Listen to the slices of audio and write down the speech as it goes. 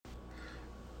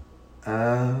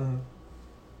I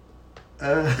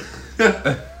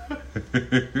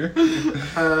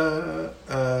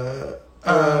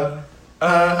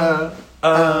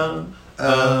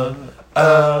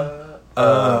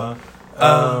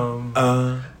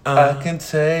can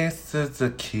taste the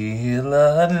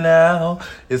tequila now.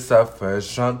 It's our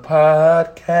first drunk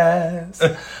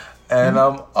podcast. And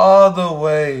I'm all the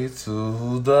way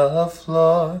to the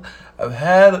floor. I've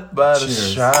had about a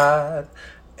shot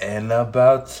and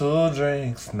about 2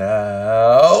 drinks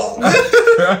now.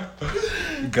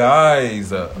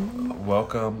 Guys,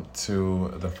 welcome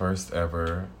to the first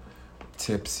ever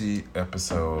tipsy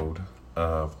episode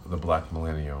of the Black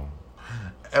Millennial.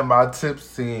 Am I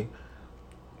tipsy?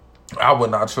 I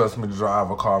would not trust me to drive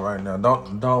a car right now.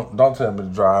 Don't tell me to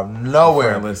drive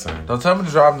nowhere. Friend, listen. Don't tell me to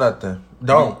drive nothing.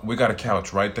 Don't. We got a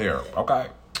couch right there. Okay.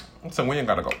 So we ain't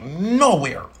gotta go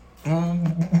nowhere. We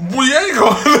ain't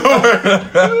going nowhere.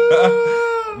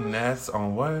 And that's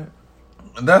on what?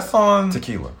 That's on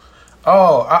Tequila.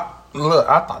 Oh, I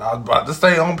thought I was about to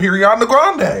stay on Periana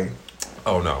Grande.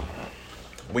 Oh no.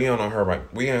 We ain't on her right.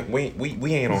 We ain't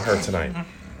on her tonight.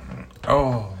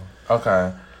 Oh,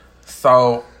 okay.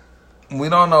 So we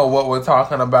don't know what we're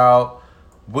talking about.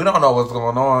 We don't know what's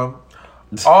going on.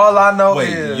 All I know is...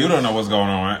 Wait, you don't know what's going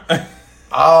on.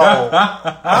 Oh.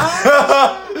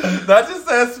 That just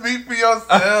said speak for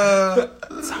yourself.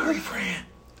 Sorry, friend.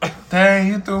 Dang,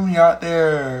 you threw me out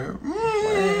there.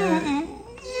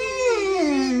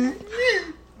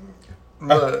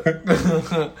 Look.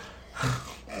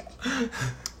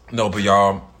 No, but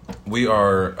y'all, we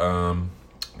are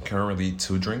currently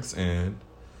 2 drinks in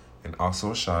and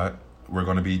also a shot. We're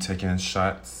going to be taking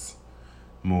shots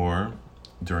more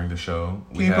during the show.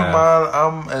 Keep in mind,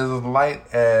 I'm as light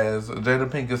as Jada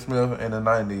Pinkett Smith in the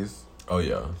 90s. Oh,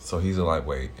 yeah. So he's a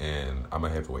lightweight, and I'm a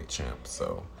heavyweight champ.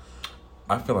 So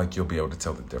I feel like you'll be able to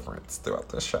tell the difference throughout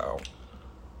the show.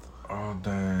 Oh,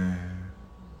 dang.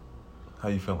 How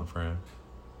you feeling, friend?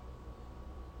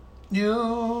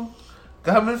 You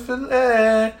got me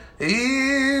feeling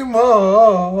emotion.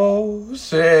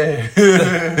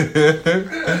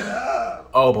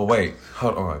 Oh, but wait.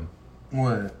 Hold on.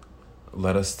 What?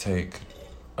 Let us take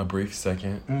a brief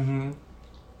second and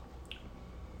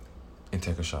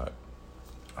take a shot.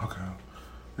 Okay.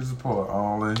 Just pour it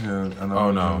all in here. And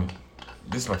Oh, no.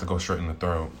 This is about to go straight in the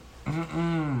throat.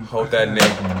 Hold that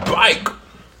neck bike.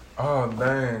 Oh,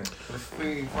 dang. Let's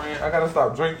see, friend. I gotta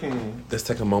stop drinking. Let's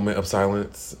take a moment of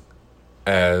silence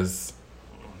as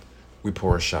we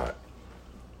pour a shot.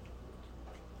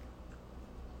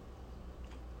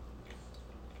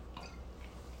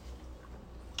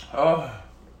 Oh.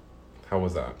 How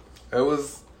was that? It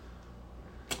was...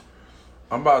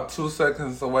 I'm about 2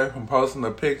 seconds away from posting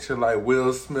a picture like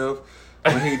Will Smith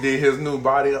when he did his new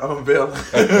body unveiling.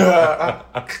 They're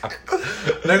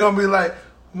gonna be like,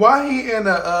 why he in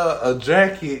a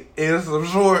jacket and some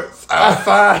shorts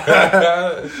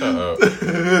outside? Shut up.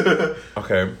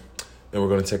 Okay. And we're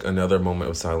going to take another moment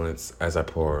of silence as I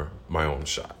pour my own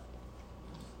shot.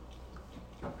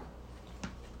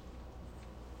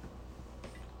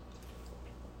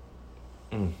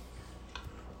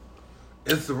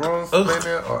 Is the room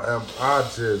spinning or am I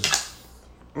just...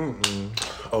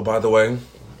 Oh, by the way,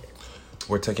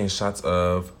 we're taking shots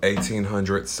of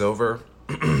 1800 silver,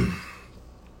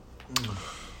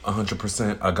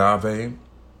 100% agave,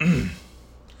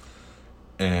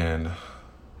 and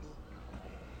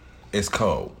it's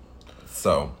cold.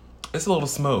 So, it's a little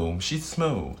smooth. She's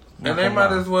smooth. And they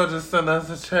might as well just send us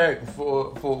a check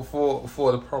for the promo.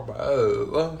 For the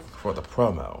promo.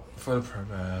 For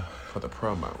the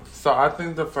promo. So I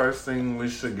think the first thing we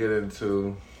should get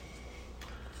into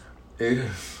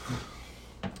is...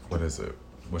 What is it?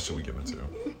 What should we get into?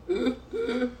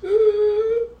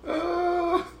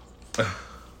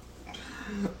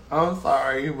 I'm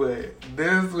sorry, but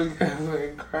this week has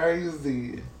been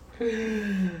crazy.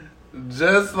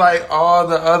 Just like all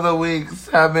the other weeks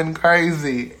have been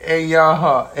crazy. And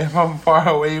y'all, if I'm far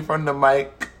away from the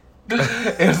mic,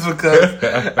 it's because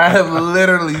I have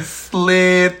literally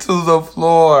slid to the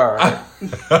floor.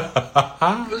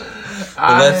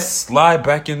 Let's slide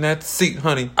back in that seat,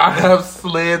 honey. I have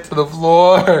slid to the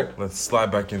floor. Let's slide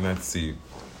back in that seat.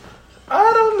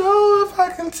 I don't know if I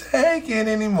can take it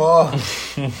anymore.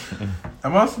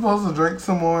 Am I supposed to drink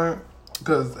some more?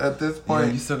 Because at this point,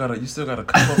 yeah, you still got a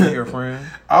cup over here, friend.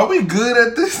 Are we good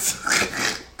at this?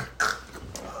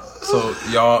 So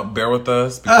y'all bear with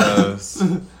us because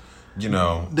you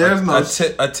know there's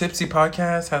a tipsy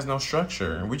podcast has no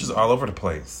structure. We're just all over the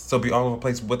place. So be all over the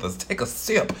place with us. Take a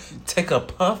sip, take a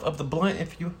puff of the blunt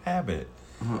if you have it.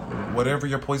 Whatever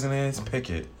your poison is,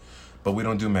 pick it. But we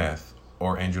don't do math.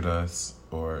 or Angel Dust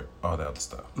or all that other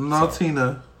stuff. No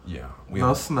Tina. Yeah.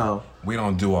 No Snow. We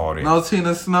don't do all that. No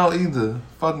Tina Snow either.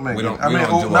 Fuck Megan. We don't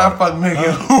not fuck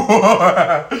Megan.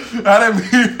 I didn't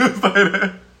mean to say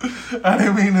that. I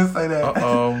didn't mean to say that.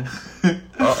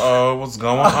 Uh-oh. What's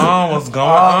going on? What's going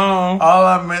on? All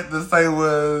I meant to say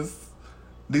was,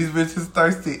 these bitches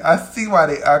thirsty. I see why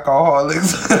they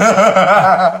alcoholics.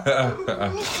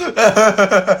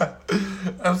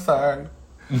 I'm sorry.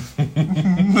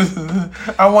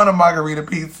 I want a margarita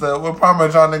pizza with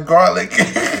Parmesan and garlic.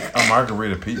 A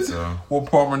margarita pizza? With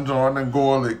Parmesan and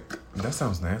garlic. That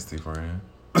sounds nasty, friend.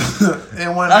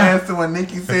 And one nasty when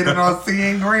Nikki said it on C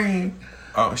and Green.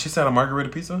 Oh, she said a margarita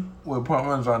pizza? With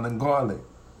Parmesan and garlic.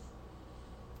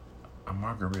 A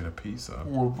margarita pizza?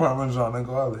 With Parmesan and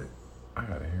garlic. I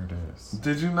gotta hear this.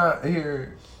 Did you not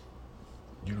hear?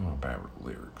 You know I'm bad with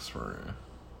lyrics, friend.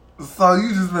 So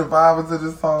you just been vibing to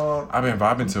this song? I've been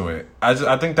vibing to it.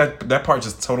 I think that part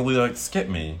just totally like skipped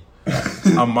me.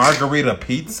 A margarita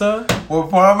pizza? With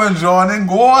Parmesan and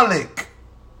garlic.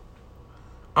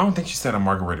 I don't think she said a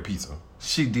margarita pizza.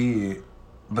 She did.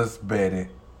 Let's bet it.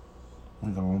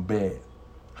 We're gonna bet.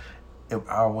 If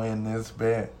I win this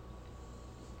bet,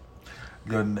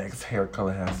 your next hair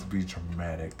color has to be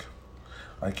dramatic.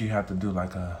 Like you have to do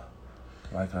like a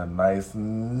nice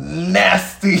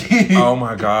nasty. Oh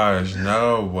my gosh,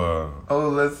 no. Oh,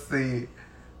 let's see.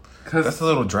 That's a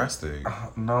little drastic.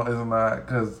 No, it's not.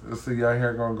 Because, see, your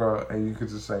hair gonna grow and you could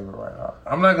just shave it right off.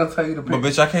 I'm not gonna tell you to pick. But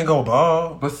bitch, I can't go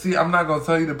bald. But see, I'm not gonna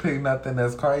tell you to pick nothing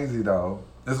that's crazy though.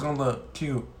 It's gonna look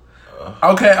cute.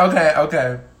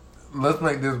 Okay. Let's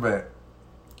make this bet.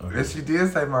 Okay. If she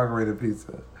did say margarita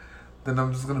pizza, then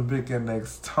I'm just gonna pick your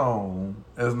next tone.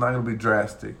 It's not gonna be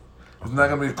drastic. It's not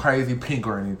gonna be crazy pink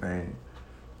or anything.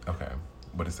 Okay.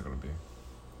 What is it gonna be?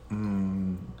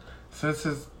 Since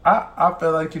it's, I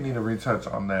feel like you need to retouch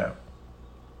on that.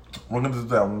 We're gonna do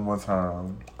that one more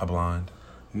time. A blonde?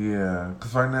 Yeah,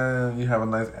 because right now you have a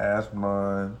nice ash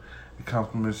blonde. It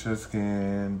complements your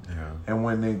skin. Yeah. And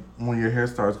when your hair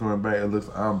starts going back, it looks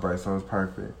ombre, so it's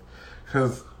perfect.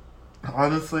 Because,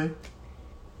 honestly,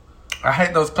 I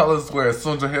hate those colors where as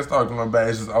soon as your hair starts going back,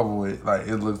 it's just over with. Like,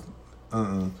 it looks,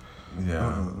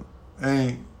 Yeah.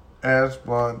 Ain't ash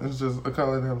blonde. It's just a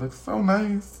color that looks so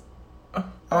nice.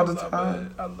 All the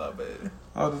time. I love it.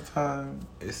 All the time.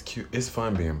 It's cute. It's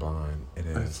fun being blind. It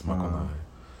is. It's I'm not gonna fun. lie.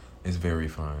 It's very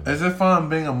fun. Is it fun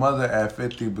being a mother at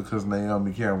 50 because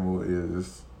Naomi Campbell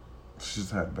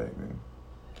she's had a baby?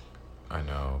 I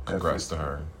know. Congrats to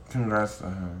her. Congrats to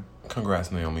her.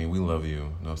 Congrats, Naomi. We love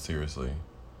you. No, seriously.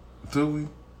 Do we?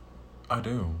 I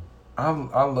do. I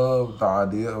love the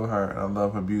idea of her and I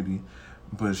love her beauty,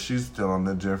 but she's still on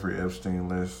the Jeffrey Epstein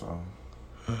list, so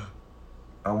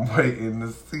I'm waiting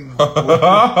to see.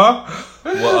 Well,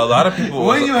 a lot of people.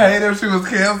 Wouldn't you hate if she was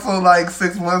canceled like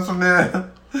 6 months from now?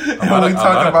 A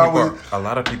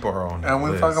lot of people are on that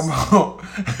list.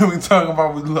 And we talking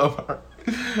about we love her.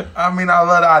 I mean, I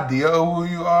love the idea of who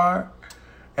you are,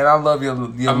 and I love your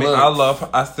looks.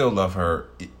 I still love her.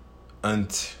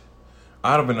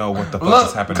 I don't even know what the fuck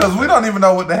is happening. Because we don't even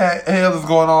know what the hell is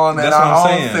going on in our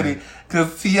own city.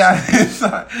 Because T.I. just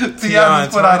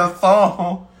put out a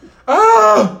song.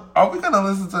 Are we going to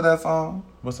listen to that song?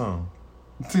 What song?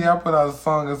 T.I. put out a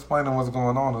song explaining what's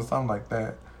going on or something like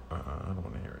that. I don't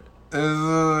want to hear it.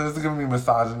 It's giving me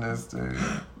misogynistic.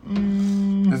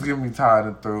 It's giving me tired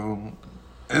of through.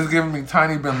 It's giving me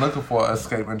Tiny been looking for an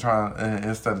escape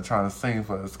instead of trying to sing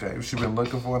for escape. She been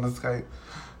looking for an escape.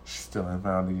 She still ain't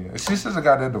found it yet. She should have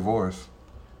got that divorce.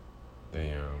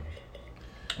 Damn.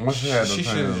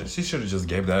 She should have just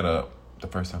gave that up the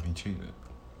first time he cheated.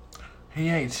 He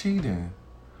ain't cheating.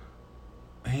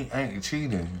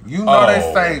 You know they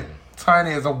say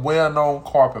Tiny is a well-known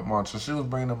carpet muncher. She was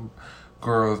bringing them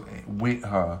girls with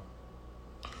her.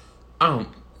 Oh,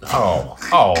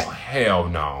 hell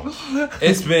no.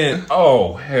 It's been,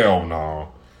 hell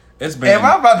no. It's been. Am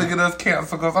I about to get us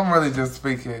canceled? Because I'm really just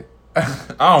speaking.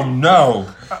 Oh, no.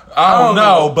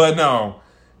 But no.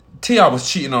 T.I. was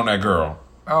cheating on that girl.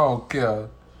 I don't care.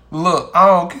 Look, I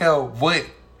don't care what.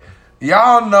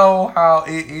 Y'all know how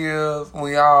it is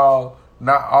when y'all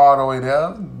not all the way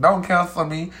there. Don't cancel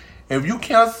me. If you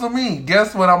cancel me,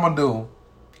 guess what I'm going to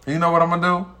do? You know what I'm going to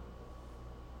do?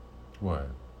 What?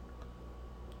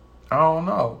 I don't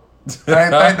know. I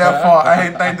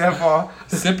ain't think that far.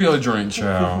 Sip your drink,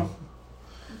 child.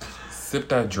 Sip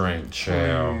that drink,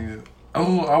 child. Yeah.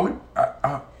 Oh, are we?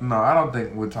 No, I don't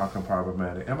think we're talking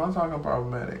problematic. Am I talking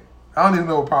problematic? I don't even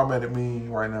know what problematic means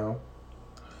right now.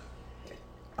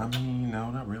 I mean,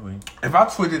 no, not really. If I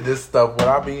tweeted this stuff, would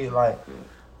I be like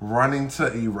running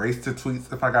to erase the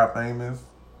tweets if I got famous?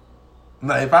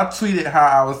 Now, if I tweeted how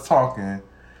I was talking,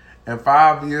 in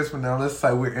 5 years from now, let's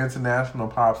say we're international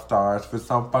pop stars for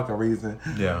some fucking reason.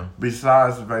 Yeah.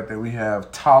 Besides the fact that we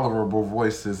have tolerable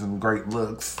voices and great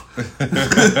looks.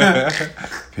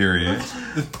 Period.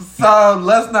 So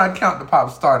let's not count the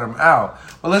pop stardom out.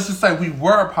 But let's just say we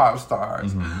were pop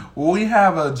stars. Mm-hmm. Will we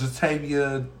have a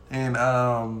Jatavia and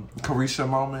Carisha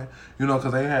moment? You know,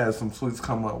 because they had some tweets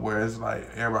come up where it's like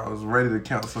everybody was ready to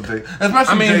cancel JT.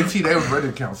 Especially JT, they was ready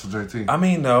to cancel JT. I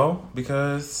mean, no,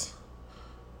 because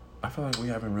I feel like we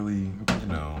haven't really, you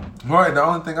know. Right, the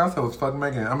only thing I said was fuck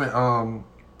Megan. I mean,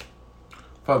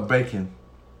 fuck bacon.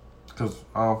 Because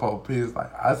fuck P is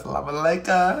like, assalamu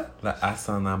alaikum. Like,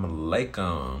 assalamu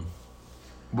alaikum.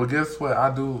 But guess what?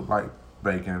 I do like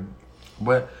bacon.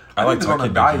 But I like turkey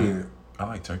bacon. Diet. I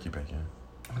like turkey bacon.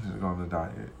 I need to go on a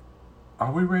diet.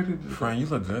 Are we ready to... Friend, you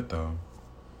look good, though.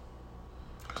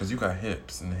 Because you got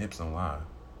hips, and the hips don't lie.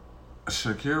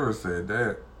 Shakira said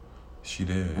that. She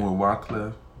did. With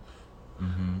Wyclef.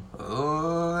 Mm-hmm.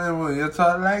 Oh, and when you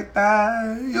talk like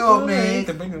that, you'll make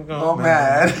the me go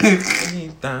mad.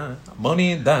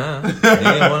 Bonita.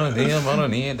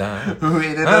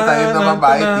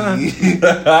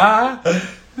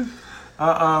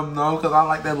 No, because I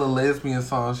like that little lesbian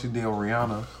song she did with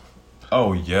Rihanna.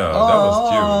 Oh, yeah. That was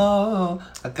cute.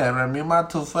 I can't remember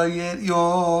to forget you.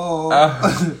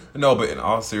 No, but in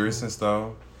all seriousness,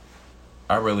 though,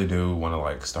 I really do want to,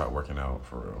 like, start working out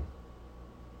for real.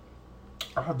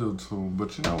 I do, too.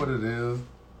 But you know what it is?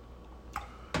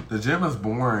 The gym is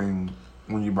boring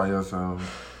when you by yourself.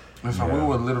 And so we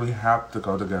would literally have to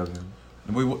go together.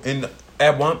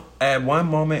 At one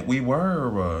moment we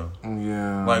were.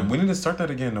 Yeah. Like, we need to start that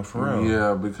again, though, for real.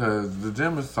 Yeah, because the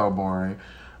gym is so boring.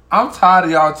 I'm tired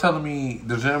of y'all telling me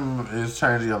the gym is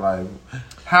changing your life.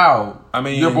 How? I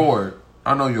mean, you're bored.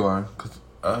 I know you are. Cause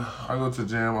I go to the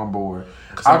gym, I'm bored.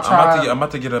 I'm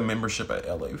about to get a membership at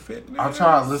LA Fitness. I've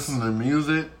tried listening to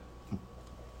music.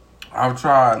 I've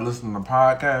tried listening to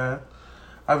podcasts.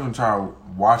 I've even tried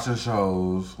watching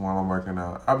shows while I'm working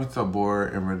out. I'll be so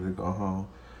bored and ready to go home.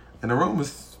 And the room is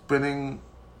spinning,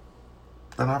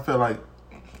 and I feel like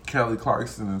Kelly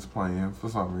Clarkson is playing for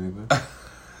some reason.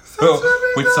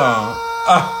 Which song?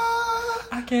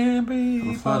 I can't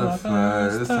be for the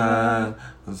first time.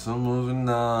 So moving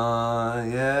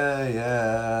on,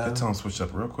 yeah. That song switched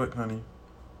up real quick, honey.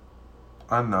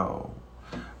 I know.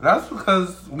 That's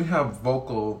because we have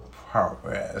vocal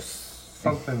prowess.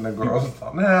 Something the girls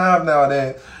don't have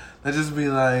nowadays. They just be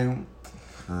like,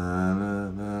 I'm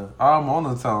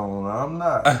monotone. I'm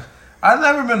not. I've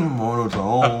never been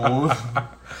monotone.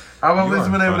 I've always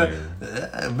been able to,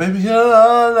 baby, you're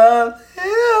all I'm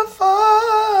here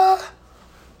for.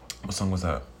 What song was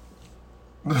that?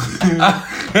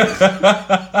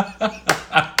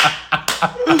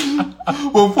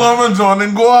 We're pouring John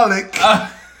and garlic.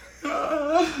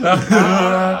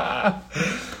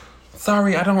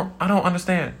 Sorry, I don't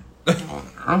understand.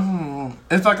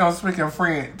 It's like I'm speaking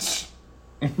French.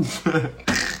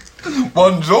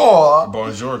 Bonjour.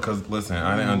 Bonjour, because listen,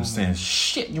 I didn't understand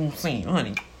shit you were saying,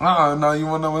 honey. No, you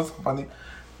want to know what's funny?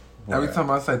 What? Every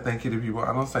time I say thank you to people,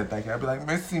 I don't say thank you. I be like,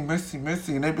 merci.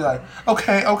 And they be like,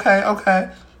 okay.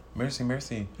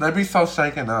 Merci. They be so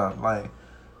shaken up. Like,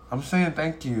 I'm saying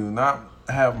thank you, not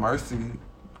have mercy.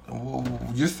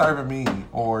 You're serving me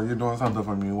or you're doing something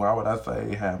for me. Why would I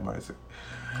say have mercy?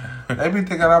 They be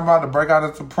thinking I'm about to break out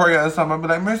into prayer or something. I be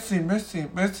like, merci.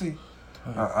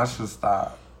 I should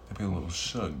stop. They be a little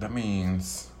shook. That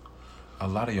means a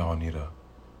lot of y'all need to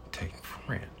take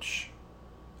French.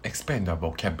 Expand our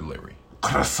vocabulary.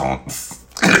 Croissants.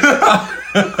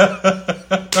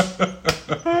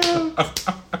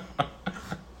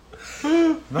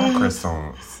 No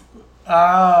croissants.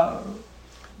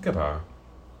 Goodbye.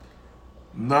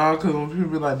 No, because when people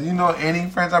be like, do you know any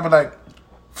French? I be like,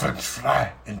 French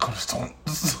fry and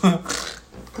croissants.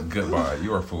 Goodbye.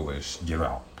 You are foolish. Get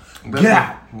out. Get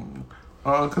out.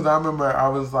 Because I remember I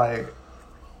was like,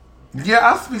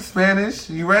 yeah, I speak Spanish.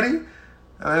 You ready?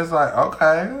 And it's like,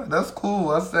 okay, that's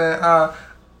cool. I said,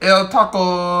 el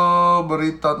taco,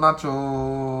 burrito, nacho,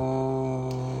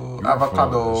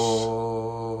 avocado,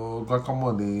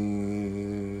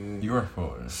 guacamole. You are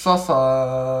foolish. Salsa,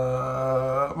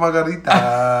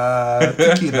 margarita,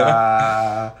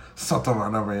 tequila,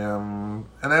 sotomana ram.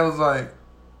 And I was like,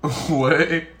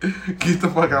 wait, get the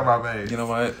fuck out of my face. You know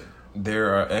what?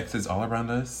 There are exits all around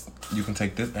us. You can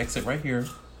take this exit right here,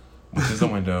 which is a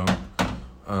window.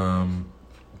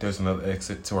 There's another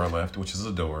exit to our left, which is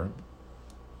a door.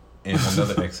 And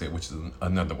another exit, which is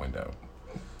another window.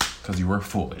 Because you were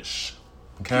foolish.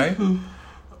 Okay?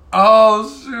 Oh,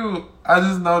 shoot. I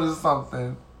just noticed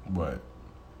something. What?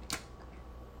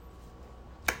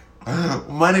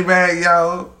 Moneybag,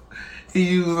 yo. He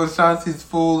used Ashanti's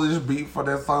Foolish beat for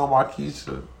that song by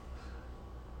Keisha.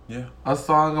 Yeah. A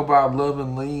song about love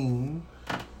and lean.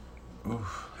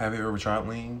 Oof. Have you ever tried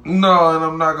lean? No, and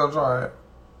I'm not gonna try it.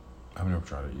 I've never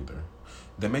tried it either.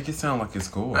 They make it sound like it's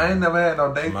cool. I ain't never had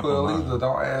no Dayquil either.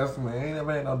 Don't ask me. I ain't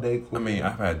never had no Dayquil. I mean,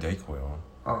 I've had Dayquil.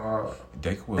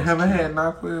 Dayquil. Haven't had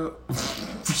NyQuil.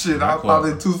 Shit, I was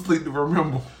probably too sleep to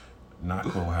remember.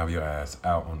 NyQuil will have your ass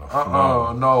out on the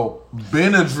floor. No.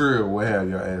 Benadryl will have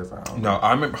your ass out. No,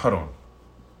 I remember. Hold on.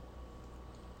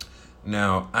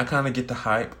 Now, I kind of get the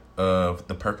hype of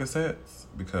the Percocets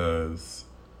because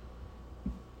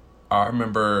I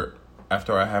remember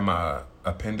after I had my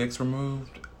appendix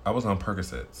removed, I was on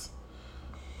Percocets.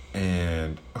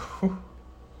 And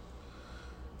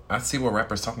I see what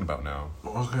rappers talking about now.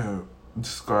 Okay,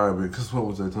 describe it, because what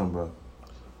was they talking about?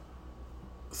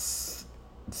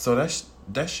 So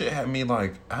that shit had me,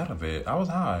 like, out of it. I was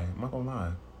high. I'm not gonna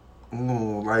lie.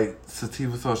 Like,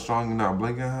 sativa so strong you're not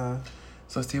blinking high?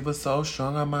 Sativa so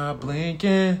strong I'm not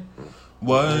blinking.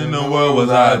 What in the world was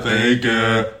I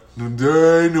thinking?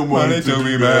 There ain't no money to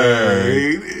be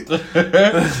made. Ain't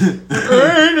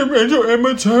a mental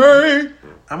imitate.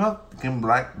 I'm a fucking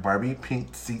black Barbie,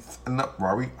 pink seats in the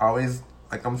Barbie. Always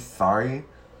like I'm sorry.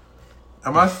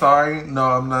 Am I sorry? No,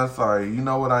 I'm not sorry. You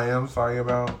know what I am sorry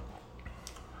about?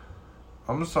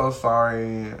 I'm so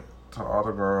sorry to all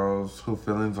the girls whose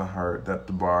feelings are hurt that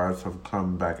the bars have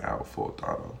come back out full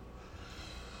throttle.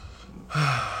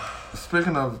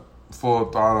 Speaking of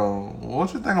full throttle,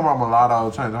 what you think about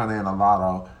Mulatto changing her name to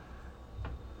Lotto?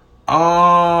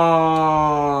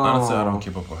 Honestly, I don't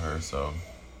keep up with her, so.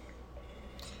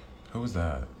 Who is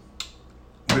that?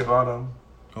 Big Lotto.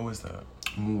 Who is that?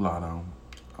 Mulatto.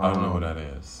 I don't know who that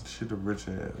is. She the rich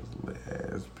ass, lit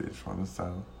ass bitch from the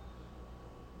south.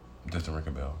 Doesn't ring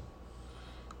a bell.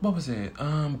 What was it?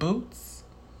 Boots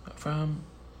from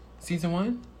season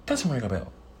 1? Doesn't ring a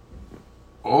bell.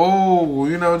 Oh,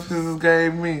 you know what you just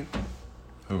gave me?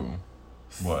 Who?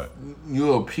 What?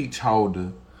 You a peach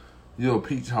holder. You a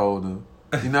peach holder.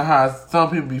 You know how some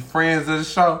people be friends of the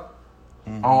show?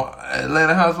 Mm-hmm. On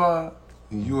Atlanta Housewives?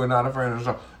 You are not a friend of the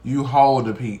show. You hold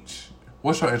the peach.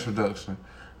 What's your introduction?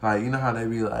 Like, you know how they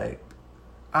be like,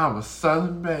 I'm a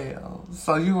Southern belle,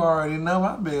 so you already know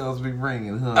my bells be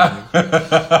ringing, honey.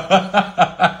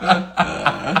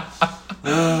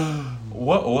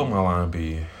 What would my line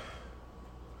be?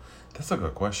 That's a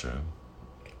good question.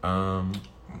 I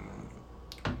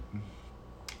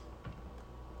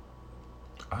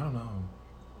don't know.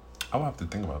 I would have to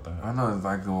think about that. I know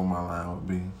exactly what my line would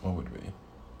be. What would it be?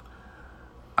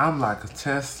 I'm like a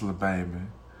Tesla, baby.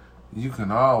 You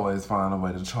can always find a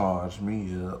way to charge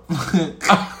me up.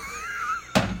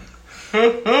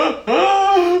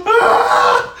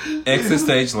 Exit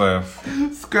stage left.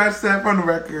 Scratch that from the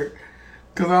record.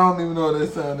 Because I don't even know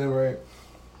if that sounded right.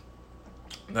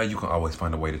 Now you can always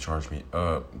find a way to charge me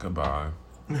up. Goodbye.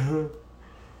 No,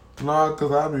 because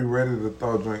I'll be ready to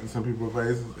throw drinks in people's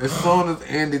faces. As soon as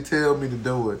Andy tell me to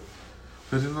do it.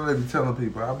 Because you know they be telling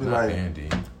people. I'll be Not like... Andy.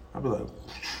 I'll be like...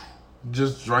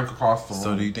 Just drink across the room.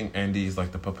 So do you think Andy is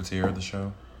like the puppeteer of the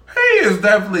show? He is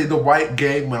definitely the white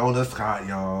gay man on the sky,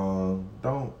 y'all.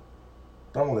 Don't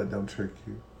let them trick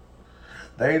you.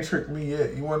 They ain't tricked me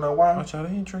yet. You wanna know why? Watch out,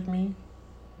 they ain't trick me.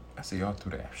 I see y'all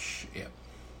through that shit.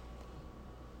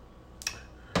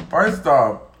 First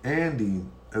off, Andy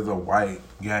is a white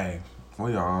gay.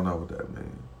 Well, y'all don't know what that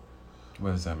means.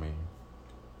 What does that mean?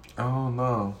 I don't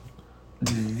know.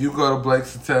 You go to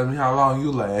Blake's and tell me how long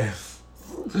you last.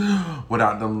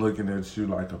 Without them looking at you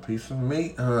like a piece of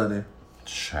meat, honey.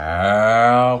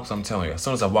 Child. Cause I'm telling you, as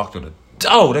soon as I walk through the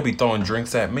door, they be throwing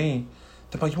drinks at me.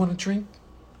 They're like, you want a drink?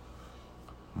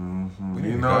 Mm-hmm.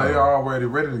 You know, they already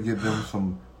ready to get them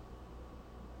some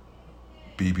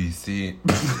BBC.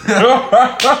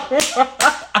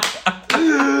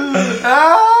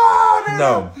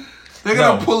 No. They're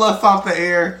going to pull us off the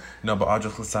air. No, but all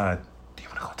jokes aside, do you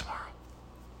want to go tomorrow?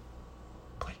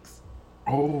 Please.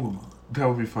 Oh, that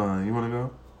would be fun. You want to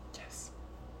go? Yes.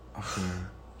 Okay.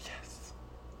 Yes.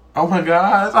 Oh my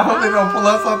gosh. I hope they don't pull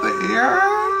us off the air.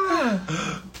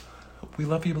 We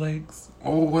love you, Blakes.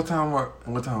 Oh, what time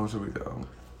should we go?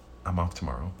 I'm off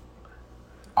tomorrow.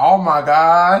 Oh my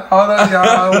God. Hold on,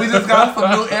 y'all. We just got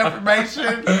some new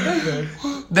information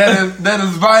that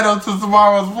is vital to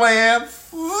tomorrow's plans.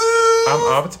 I'm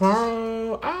off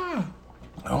tomorrow.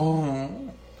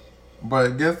 Oh.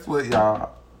 But guess what,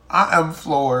 y'all? I am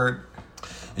floored.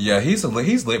 Yeah, he's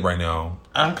lit right now.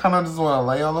 I kind of just want to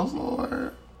lay on the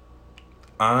floor.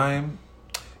 I'm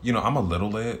a little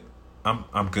lit.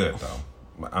 I'm good though.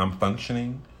 I'm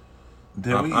functioning.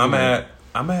 I'm at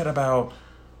I'm at about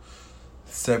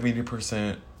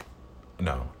 70%.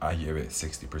 No, I give it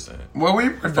 60%. Well, we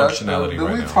productive. Do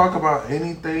we talk about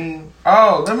anything?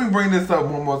 Oh, let me bring this up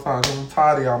one more time because I'm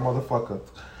tired of y'all motherfuckers.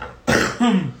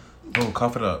 Oh,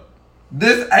 cough it up.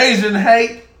 This Asian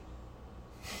hate.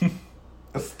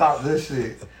 Stop this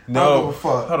shit. No,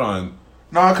 hold on.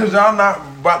 No, because y'all not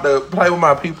about to play with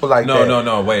my people like that.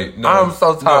 No, wait. No. I'm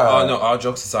so tired. No, all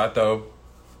jokes aside, though.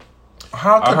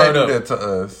 How could they do that to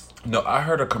us? No, I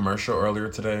heard a commercial earlier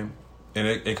today, and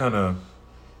it kind of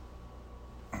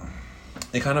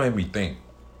made me think.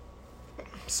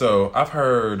 So, I've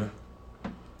heard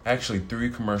actually 3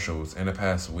 commercials in the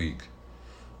past week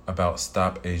about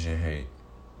Stop Asian Hate.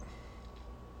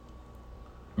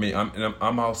 I mean,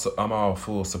 I'm all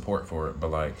full support for it,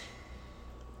 but like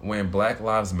when Black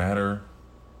Lives Matter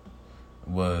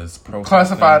was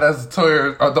classified as a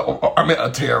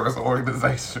terrorist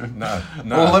organization.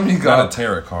 Let me go. Not a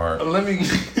tarot card. Let me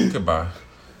goodbye.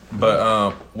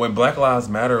 But when Black Lives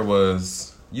Matter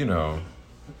was,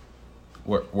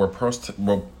 we're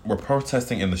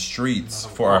protesting in the streets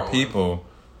for our people.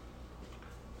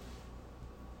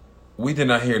 We did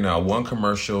not hear not one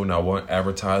commercial, not one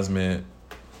advertisement,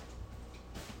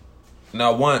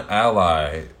 not one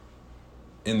ally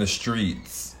in the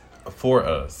streets for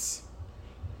us.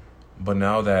 But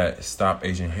now that Stop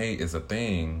Asian Hate is a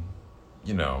thing,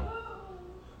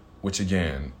 which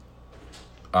again,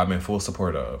 I'm in full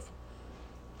support of.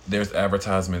 There's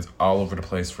advertisements all over the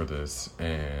place for this,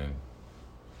 and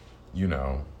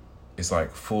it's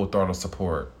like full throttle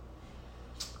support.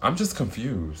 I'm just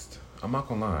confused. I'm not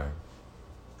gonna lie.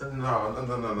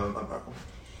 No.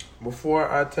 Before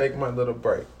I take my little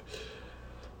break,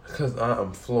 because I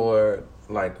am floored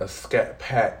like a Scat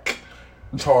Pack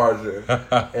Charger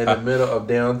in the middle of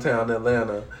downtown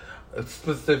Atlanta,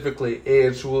 specifically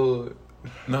Edgewood.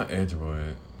 Not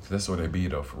Edgewood. That's where they be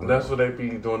though. For real. That's where they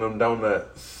be doing them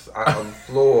donuts. I'm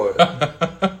floored.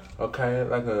 Okay,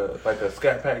 like a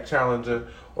Scat Pack Challenger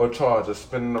or Charger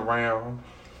spinning around.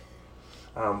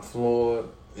 I'm floored,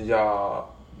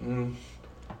 y'all. I'm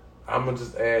gonna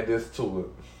just add this to it.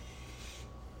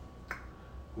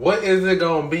 What is it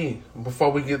gonna be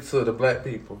before we get to the black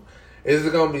people? Is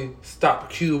it gonna be stop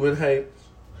Cuban hate,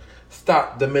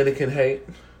 stop Dominican hate,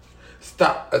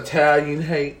 stop Italian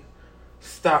hate,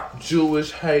 stop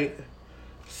Jewish hate,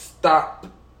 stop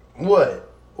what?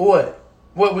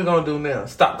 What we gonna do now?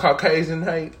 Stop Caucasian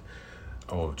hate?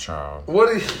 Oh, child.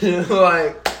 What is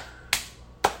like?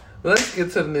 Let's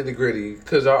get to the nitty gritty,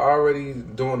 because y'all already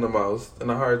doing the most,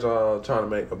 and I heard y'all trying to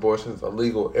make abortions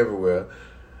illegal everywhere.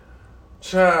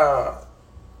 Child,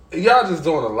 y'all just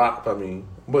doing a lot for me.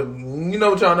 But you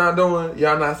know what y'all not doing?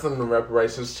 Y'all not sending the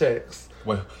reparations checks.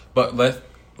 Wait, but let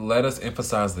us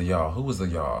emphasize the y'all. Who was the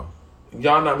y'all?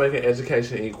 Y'all not making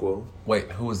education equal. Wait,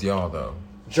 who was y'all though?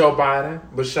 Joe Biden,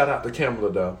 but shout out to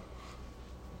Kamala though.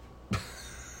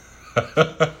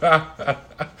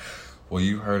 Well,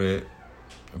 you heard it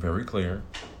very clear.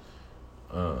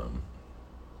 But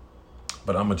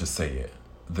I'm gonna just say it.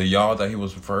 The y'all that he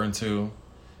was referring to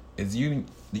is the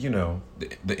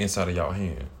inside of y'all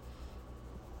hand.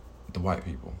 The white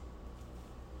people.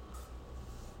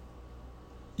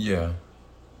 Yeah.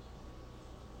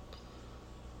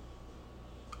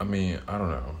 I mean, I don't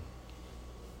know.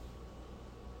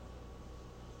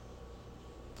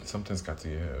 Something's got to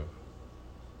give.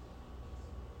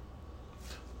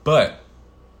 But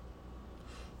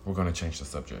we're going to change the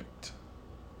subject.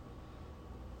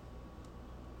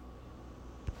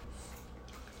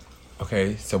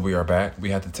 Okay, so we are back. We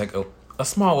had to take a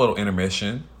small little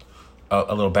intermission,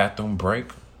 a little bathroom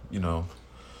break.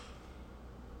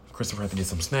 Christopher had to get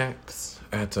some snacks.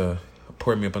 I had to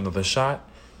pour me up another shot.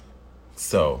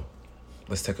 So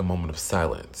let's take a moment of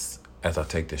silence as I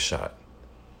take this shot.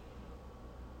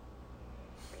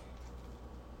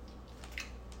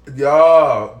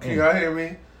 Y'all, can y'all hear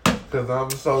me? Because I'm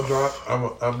so drunk.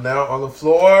 I'm now on the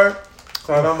floor.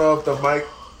 So I don't know if the mic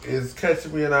is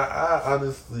catching me. And I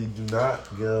honestly do not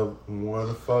give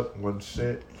one fuck, one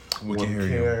shit, we one can hear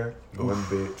care, you. one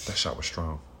bitch. That shot was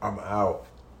strong. I'm out.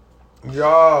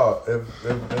 Y'all, if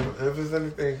there's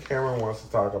anything Cameron wants to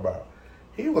talk about,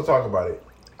 he will talk about it.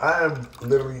 I am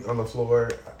literally on the floor.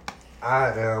 I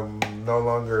am no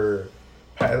longer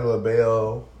Patti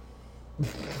LaBelle.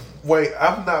 Wait,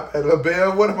 I'm not Patti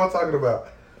LaBelle. What am I talking about?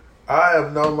 I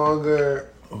am no longer...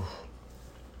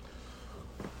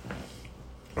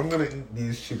 I'm going to eat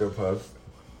these Cheeto Puffs.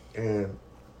 And...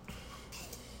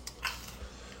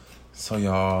 So,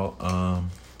 y'all,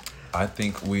 I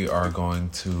think we are going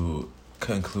to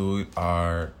conclude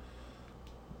our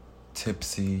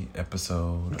tipsy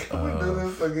episode. Can we do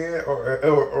this again?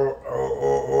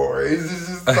 Or is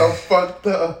it just so fucked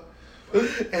up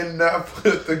and not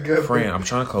put together? Friend, I'm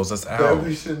trying to close this out.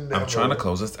 I'm trying to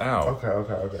close this out.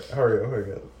 Okay.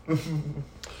 Hurry up.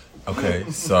 Okay,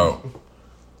 so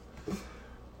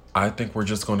I think we're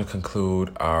just going to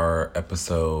conclude our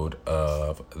episode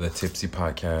of the Tipsy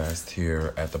Podcast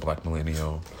here at the Black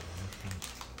Millennial.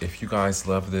 If you guys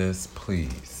love this,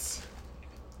 please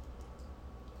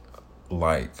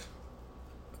like,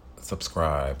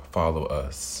 subscribe, follow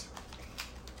us.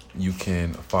 You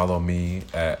can follow me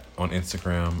on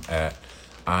Instagram at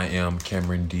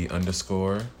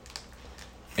IamCameronD_.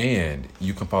 And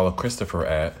you can follow Christopher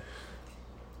at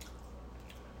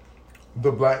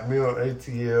The Black Millennial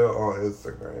ATL on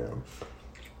Instagram.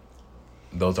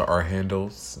 Those are our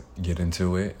handles. Get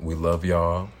into it. We love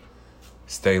y'all.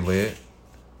 Stay lit.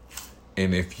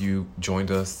 And if you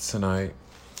joined us tonight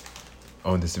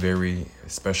on this very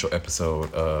special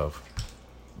episode of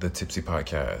the Tipsy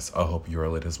Podcast, I hope you are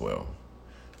lit as well.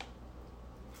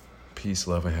 Peace,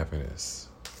 love, and happiness.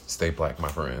 Stay black, my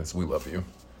friends. We love you.